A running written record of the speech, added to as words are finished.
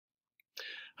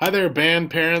Hi there,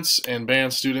 band parents and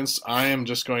band students. I am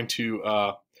just going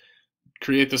to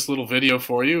create this little video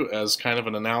for you as kind of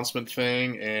an announcement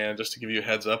thing and just to give you a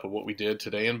heads up of what we did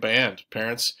today in band.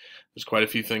 Parents, there's quite a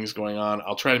few things going on.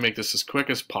 I'll try to make this as quick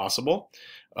as possible.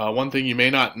 One thing you may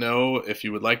not know, if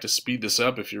you would like to speed this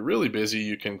up, if you're really busy,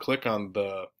 you can click on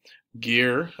the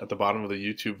gear at the bottom of the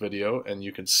YouTube video and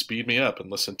you can speed me up and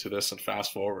listen to this and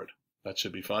fast forward. That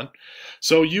should be fun.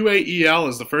 So UAEL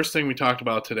is the first thing we talked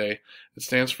about today. It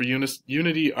stands for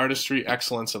Unity, Artistry,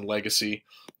 Excellence, and Legacy.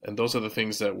 And those are the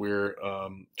things that we're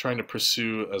trying to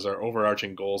pursue as our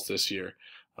overarching goals this year.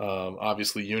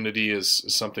 Obviously, unity is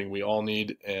something we all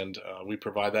need, and we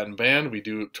provide that in band. We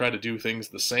do try to do things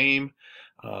the same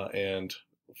and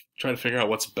try to figure out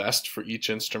what's best for each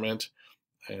instrument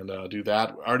and do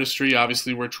that. Artistry,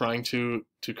 obviously, we're trying to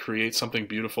create something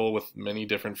beautiful with many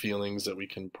different feelings that we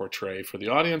can portray for the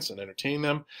audience and entertain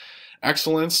them.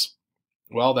 Excellence,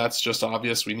 well, that's just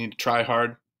obvious. We need to try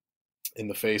hard in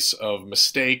the face of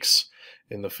mistakes,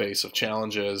 in the face of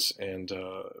challenges, and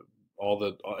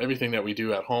everything that we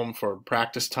do at home for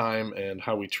practice time and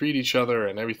how we treat each other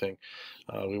and everything.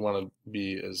 We want to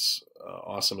be as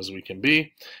awesome as we can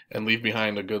be and leave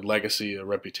behind a good legacy, a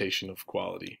reputation of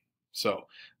quality. So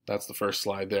that's the first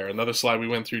slide there. Another slide we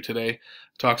went through today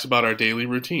talks about our daily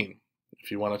routine.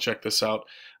 If you want to check this out,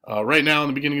 right now in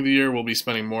the beginning of the year we'll be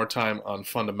spending more time on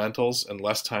fundamentals and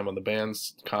less time on the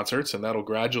band's concerts, and that'll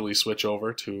gradually switch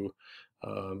over to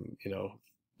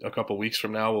a couple weeks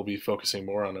from now we'll be focusing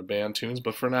more on our band tunes.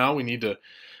 But for now we need to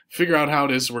figure out how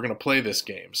it is we're going to play this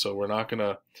game. So we're not going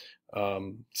to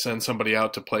send somebody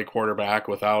out to play quarterback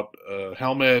without a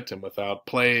helmet and without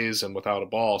plays and without a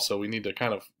ball. So we need to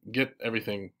kind of get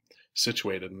everything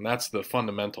situated, and that's the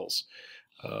fundamentals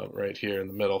right here in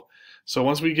the middle. So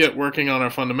once we get working on our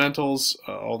fundamentals,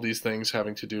 all these things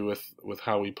having to do with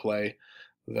how we play,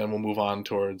 then we'll move on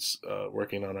towards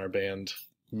working on our band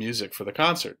music for the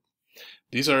concert.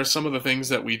 These are some of the things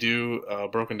that we do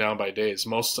broken down by days.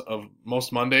 Most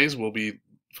Mondays we'll be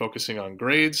focusing on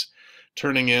grades,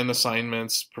 turning in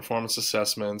assignments, performance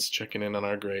assessments, checking in on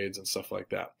our grades and stuff like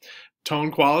that.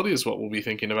 Tone quality is what we'll be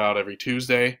thinking about every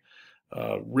Tuesday.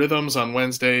 Rhythms on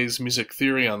Wednesdays, music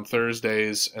theory on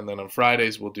Thursdays, and then on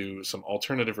Fridays we'll do some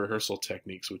alternative rehearsal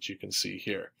techniques, which you can see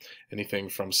here. Anything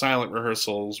from silent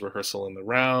rehearsals, rehearsal in the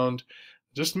round,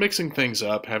 just mixing things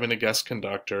up, having a guest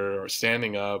conductor, or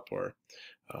standing up, or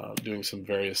doing some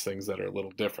various things that are a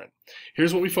little different.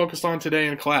 Here's what we focused on today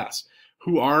in class.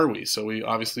 Who are we? So we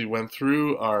obviously went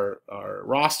through our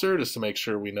roster just to make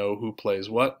sure we know who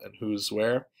plays what and who's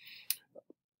where.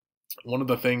 One of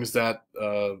the things that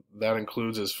that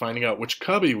includes is finding out which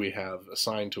cubby we have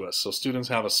assigned to us. So students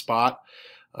have a spot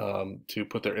to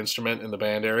put their instrument in the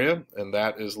band area, and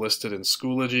that is listed in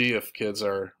Schoology if kids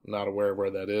are not aware of where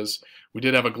that is. We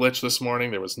did have a glitch this morning.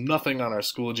 There was nothing on our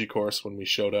Schoology course when we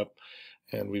showed up,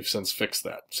 and we've since fixed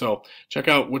that. So check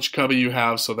out which cubby you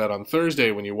have so that on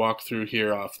Thursday when you walk through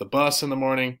here off the bus in the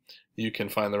morning, you can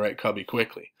find the right cubby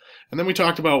quickly. And then we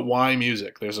talked about why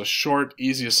music. There's a short,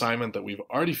 easy assignment that we've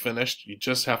already finished. You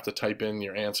just have to type in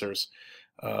your answers.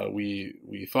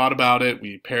 We thought about it,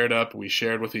 we paired up, we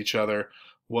shared with each other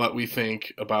what we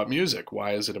think about music.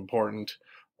 Why is it important?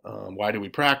 Why do we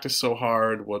practice so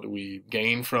hard? What do we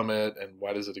gain from it? And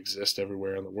why does it exist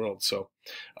everywhere in the world? So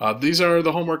these are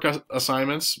the homework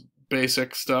assignments,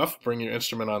 basic stuff. Bring your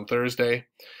instrument on Thursday.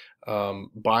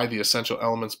 Buy the Essential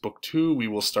Elements Book 2. We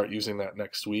will start using that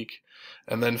next week.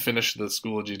 And then finish the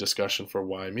Schoology discussion for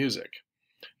why music.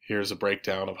 Here's a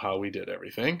breakdown of how we did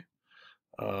everything.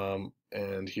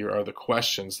 And here are the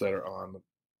questions that are on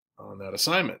that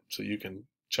assignment. So you can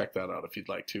check that out if you'd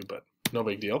like to, but no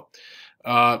big deal.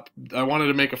 I wanted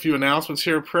to make a few announcements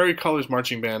here. Prairie Colors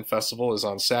Marching Band Festival is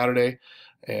on Saturday,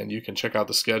 and you can check out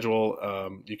the schedule.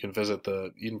 You can visit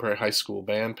the Eden Prairie High School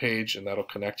band page, and that'll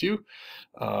connect you.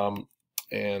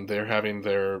 And they're having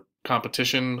their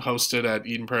competition hosted at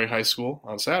Eden Prairie High School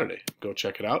on Saturday. Go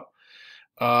check it out.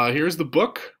 Here's the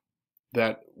book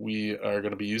that we are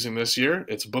going to be using this year.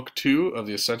 It's book 2 of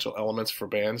the Essential Elements for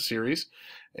Band series,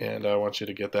 and I want you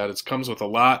to get that. It comes with a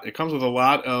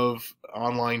lot of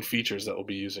online features that we'll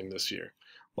be using this year.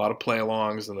 A lot of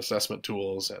play-alongs and assessment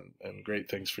tools and great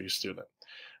things for your student.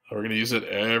 We're going to use it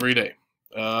every day.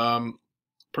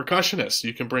 Percussionist,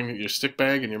 you can bring your stick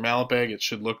bag and your mallet bag. It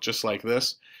should look just like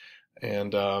this.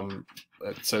 And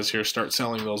it says here, start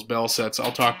selling those bell sets.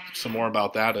 I'll talk some more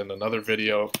about that in another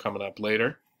video coming up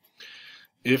later.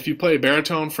 If you play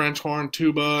baritone, French horn,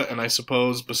 tuba, and I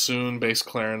suppose bassoon, bass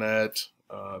clarinet,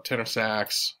 tenor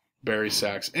sax, bari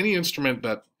sax, any instrument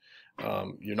that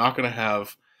you're not going to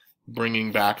have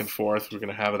bringing back and forth. We're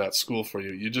going to have it at school for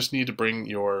you. You just need to bring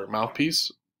your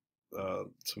mouthpiece,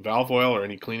 some valve oil or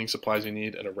any cleaning supplies you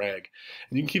need, and a rag.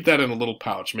 And you can keep that in a little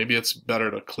pouch. Maybe it's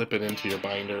better to clip it into your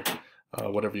binder,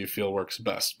 whatever you feel works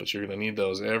best. But you're going to need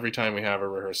those every time we have a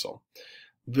rehearsal.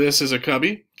 This is a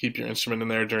cubby. Keep your instrument in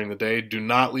there during the day. Do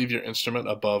not leave your instrument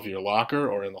above your locker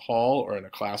or in the hall or in a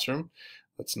classroom.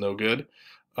 That's no good.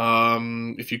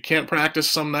 If you can't practice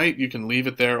some night, you can leave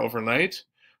it there overnight,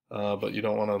 but you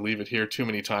don't want to leave it here too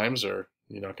many times or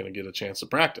you're not going to get a chance to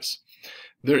practice.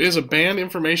 There is a band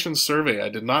information survey. I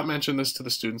did not mention this to the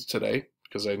students today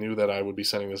because I knew that I would be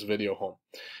sending this video home.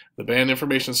 The band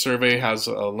information survey has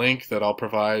a link that I'll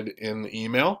provide in the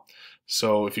email.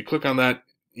 So if you click on that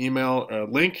email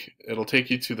link, it'll take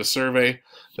you to the survey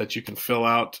that you can fill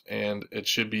out, and it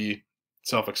should be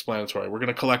self-explanatory. We're going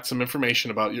to collect some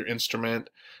information about your instrument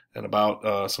and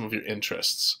about some of your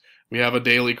interests. We have a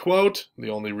daily quote. The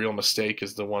only real mistake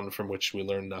is the one from which we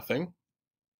learn nothing.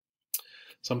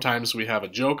 Sometimes we have a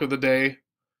joke of the day.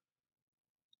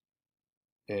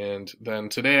 And then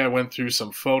today I went through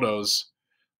some photos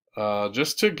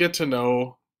just to get to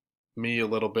know me a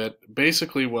little bit.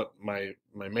 Basically what my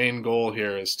main goal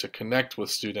here is to connect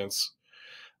with students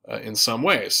in some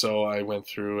way. So I went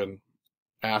through and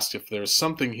asked if there's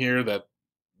something here that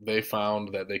they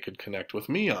found that they could connect with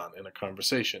me on in a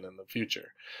conversation in the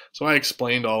future. So I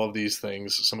explained all of these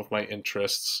things, some of my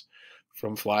interests,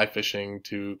 from fly fishing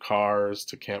to cars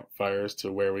to campfires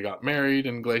to where we got married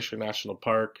in Glacier National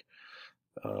Park,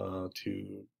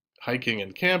 to hiking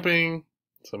and camping,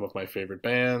 some of my favorite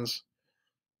bands,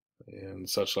 and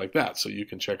such like that. So you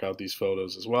can check out these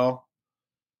photos as well.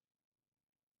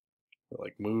 I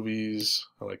like movies.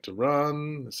 I like to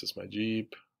run. This is my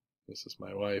Jeep. This is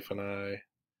my wife and I.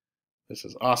 This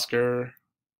is Oscar.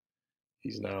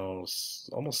 He's now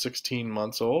almost 16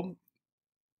 months old.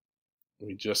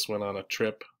 We just went on a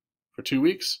trip for 2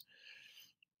 weeks.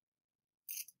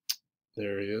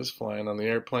 There he is flying on the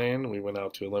airplane. We went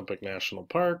out to Olympic National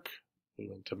Park. We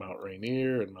went to Mount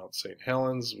Rainier and Mount St.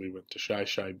 Helens. We went to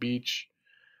Shy Beach,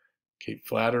 Cape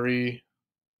Flattery.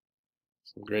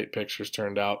 Some great pictures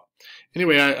turned out.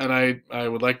 Anyway, I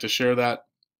would like to share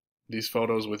these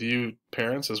photos with you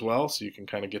parents as well, so you can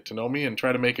kind of get to know me and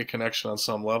try to make a connection on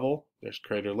some level. There's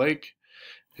Crater Lake,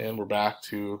 and we're back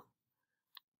to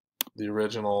the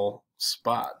original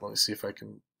spot. Let me see if I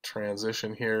can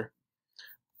transition here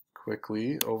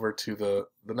quickly over to the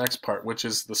next part, which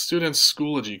is the student's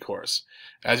Schoology course.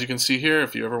 As you can see here,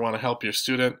 if you ever want to help your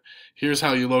student, here's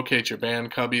how you locate your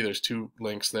band cubby. There's 2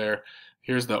 links there.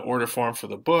 Here's the order form for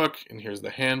the book, and here's the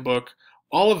handbook.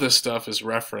 All of this stuff is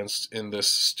referenced in this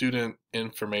student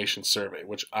information survey,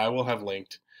 which I will have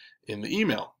linked in the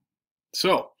email.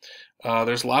 So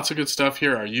there's lots of good stuff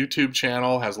here. Our YouTube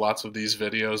channel has lots of these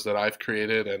videos that I've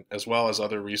created, and as well as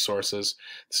other resources.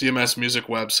 CMS Music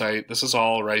website, this is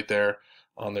all right there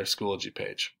on their Schoology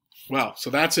page. Well, so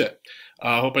that's it.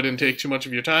 I hope I didn't take too much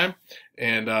of your time,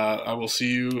 and I will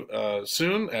see you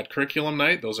soon at Curriculum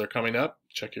Night. Those are coming up.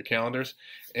 Check your calendars,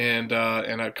 and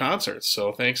at concerts.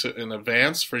 So thanks in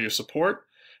advance for your support,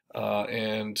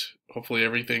 and hopefully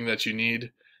everything that you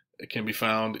need can be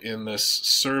found in this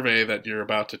survey that you're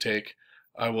about to take.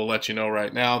 I will let you know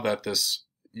right now that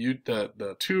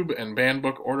the tube and band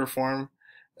book order form,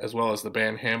 as well as the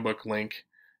band handbook link,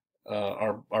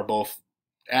 are both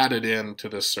added in to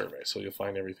this survey, so you'll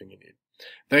find everything you need.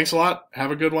 Thanks a lot.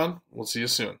 Have a good one. We'll see you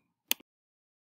soon.